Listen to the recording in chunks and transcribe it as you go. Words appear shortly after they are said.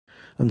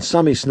and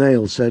Sammy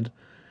Snail said,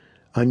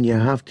 "And you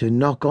have to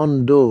knock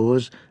on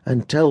doors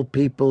and tell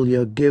people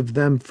you give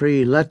them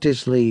free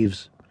lettuce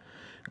leaves."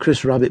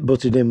 Chris Rabbit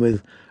butted in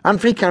with, "And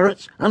free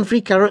carrots, and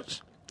free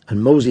carrots,"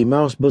 and Mosey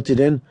Mouse butted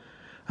in,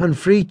 "And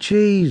free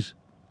cheese,"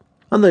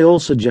 and they all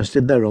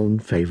suggested their own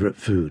favourite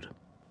food.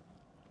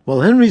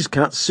 Well, Henry's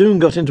cat soon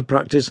got into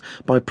practice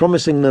by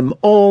promising them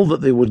all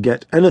that they would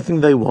get anything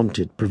they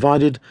wanted,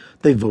 provided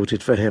they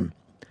voted for him.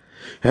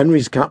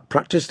 Henry's cat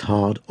practised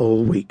hard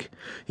all week.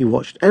 He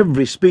watched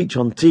every speech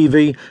on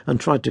TV and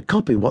tried to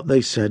copy what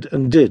they said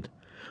and did,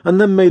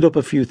 and then made up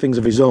a few things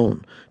of his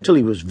own, till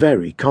he was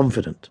very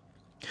confident.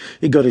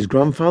 He got his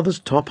grandfather's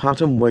top hat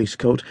and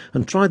waistcoat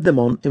and tried them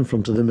on in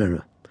front of the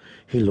mirror.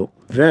 He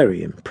looked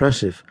very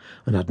impressive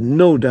and had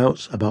no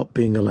doubts about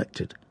being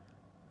elected.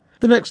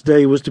 The next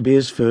day was to be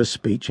his first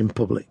speech in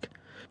public.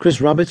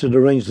 Chris Rabbit had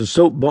arranged a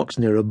soapbox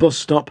near a bus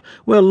stop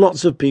where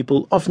lots of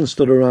people often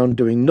stood around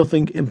doing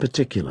nothing in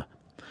particular.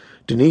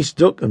 Denise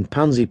Duck and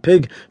Pansy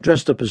Pig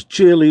dressed up as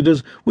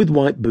cheerleaders with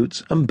white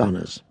boots and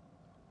banners.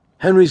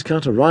 Henry's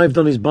cat arrived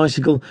on his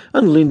bicycle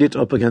and leaned it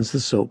up against the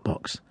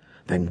soapbox,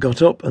 then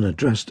got up and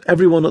addressed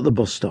everyone at the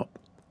bus stop.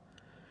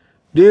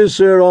 "Dear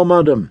Sir or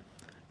Madam,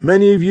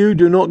 many of you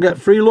do not get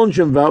free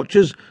luncheon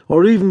vouchers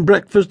or even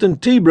breakfast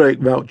and tea break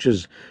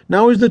vouchers.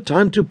 Now is the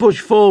time to push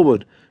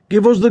forward.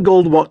 Give us the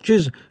gold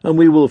watches and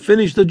we will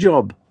finish the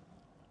job."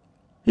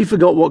 He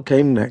forgot what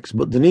came next,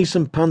 but Denise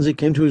and Pansy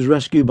came to his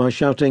rescue by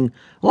shouting,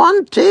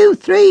 "1, 2,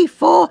 3,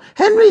 4,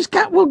 Henry's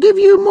cat will give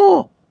you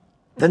more."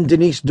 Then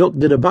Denise Duck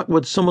did a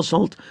backward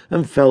somersault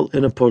and fell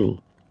in a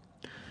puddle.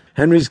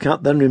 Henry's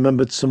cat then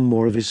remembered some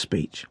more of his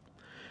speech.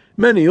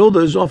 "Many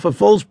others offer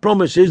false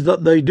promises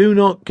that they do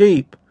not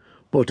keep,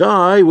 but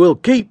I will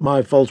keep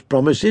my false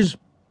promises.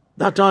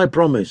 That I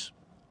promise."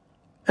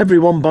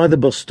 Everyone by the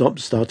bus stop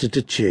started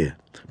to cheer,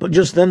 but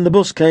just then the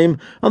bus came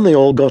and they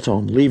all got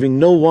on, leaving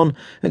no one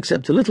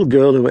except a little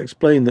girl who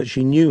explained that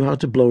she knew how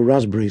to blow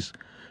raspberries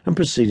and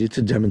proceeded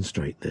to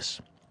demonstrate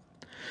this.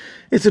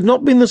 It had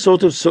not been the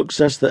sort of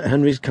success that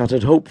Henry's cat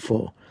had hoped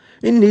for.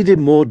 It needed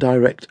more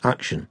direct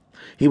action.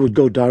 He would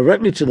go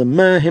directly to the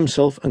mayor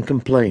himself and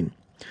complain.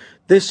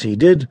 This he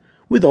did,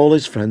 with all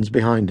his friends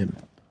behind him.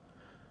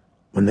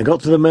 When they got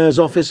to the mayor's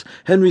office,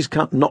 Henry's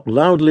cat knocked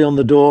loudly on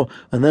the door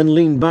and then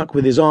leaned back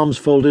with his arms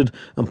folded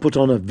and put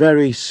on a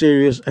very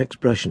serious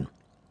expression.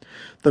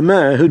 The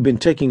mayor, who'd been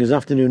taking his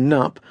afternoon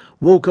nap,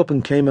 woke up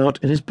and came out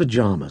in his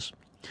pyjamas.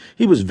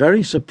 He was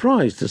very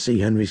surprised to see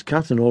Henry's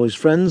cat and all his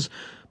friends,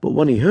 but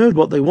when he heard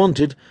what they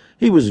wanted,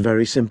 he was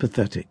very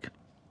sympathetic.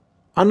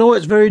 "I know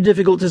it's very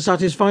difficult to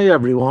satisfy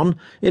everyone.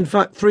 In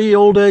fact, 3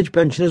 old-age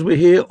pensioners were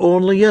here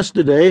only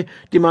yesterday,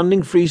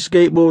 demanding free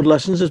skateboard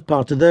lessons as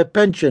part of their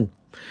pension.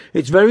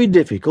 It's very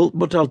difficult,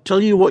 but I'll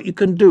tell you what you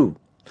can do.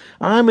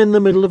 I'm in the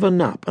middle of a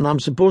nap, and I'm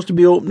supposed to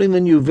be opening the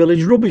new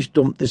village rubbish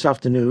dump this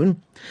afternoon.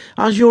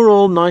 As you're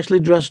all nicely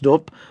dressed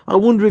up, I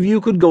wonder if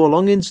you could go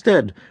along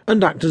instead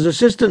and act as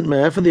assistant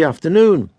mayor for the afternoon.